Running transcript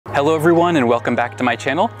Hello everyone and welcome back to my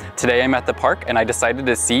channel. Today I'm at the park and I decided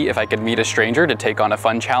to see if I could meet a stranger to take on a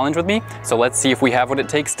fun challenge with me. So let's see if we have what it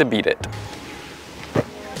takes to beat it.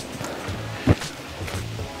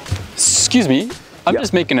 Excuse me, I'm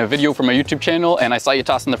just making a video for my YouTube channel and I saw you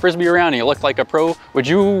tossing the Frisbee around and you look like a pro. Would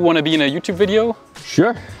you want to be in a YouTube video?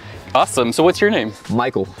 Sure. Awesome, so what's your name?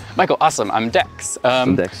 Michael. Michael, awesome, I'm Dex.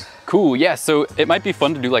 I'm Dex. Cool, yeah, so it might be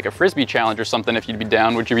fun to do like a Frisbee challenge or something if you'd be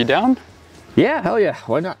down. Would you be down? Yeah, hell yeah,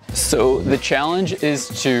 why not? So the challenge is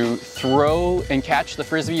to throw and catch the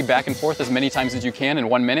Frisbee back and forth as many times as you can in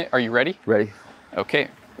 1 minute. Are you ready? Ready. Okay,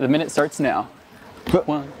 the minute starts now.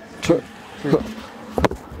 1, 2, 3,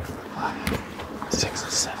 5,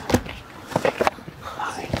 6, 7, 8,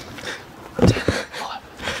 9, 10, 11,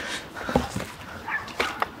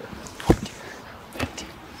 14, 15,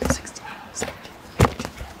 16, 17, 18,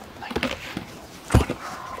 19, 20,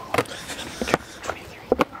 23,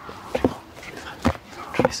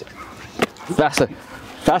 26. Faster,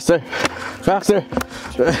 faster, faster.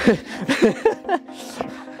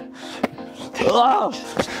 Oh.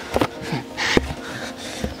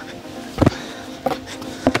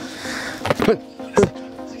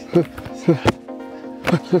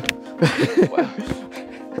 Wow.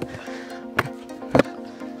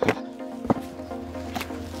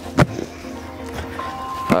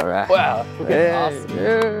 All right. Wow. Hey. Awesome.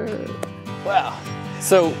 Yeah. Wow.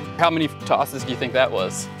 So how many tosses do you think that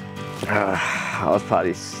was? I was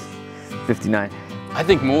probably 59. I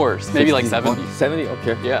think more, maybe like 70. 70,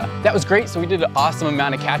 okay. Yeah, that was great. So we did an awesome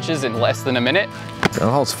amount of catches in less than a minute. That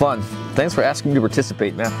was fun. Thanks for asking me to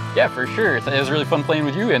participate, man. Yeah, for sure. It was really fun playing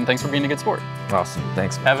with you and thanks for being a good sport. Awesome,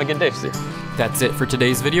 thanks, man. Have a good day. That's it for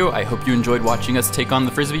today's video. I hope you enjoyed watching us take on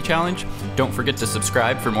the Frisbee challenge. Don't forget to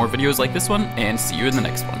subscribe for more videos like this one and see you in the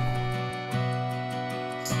next one.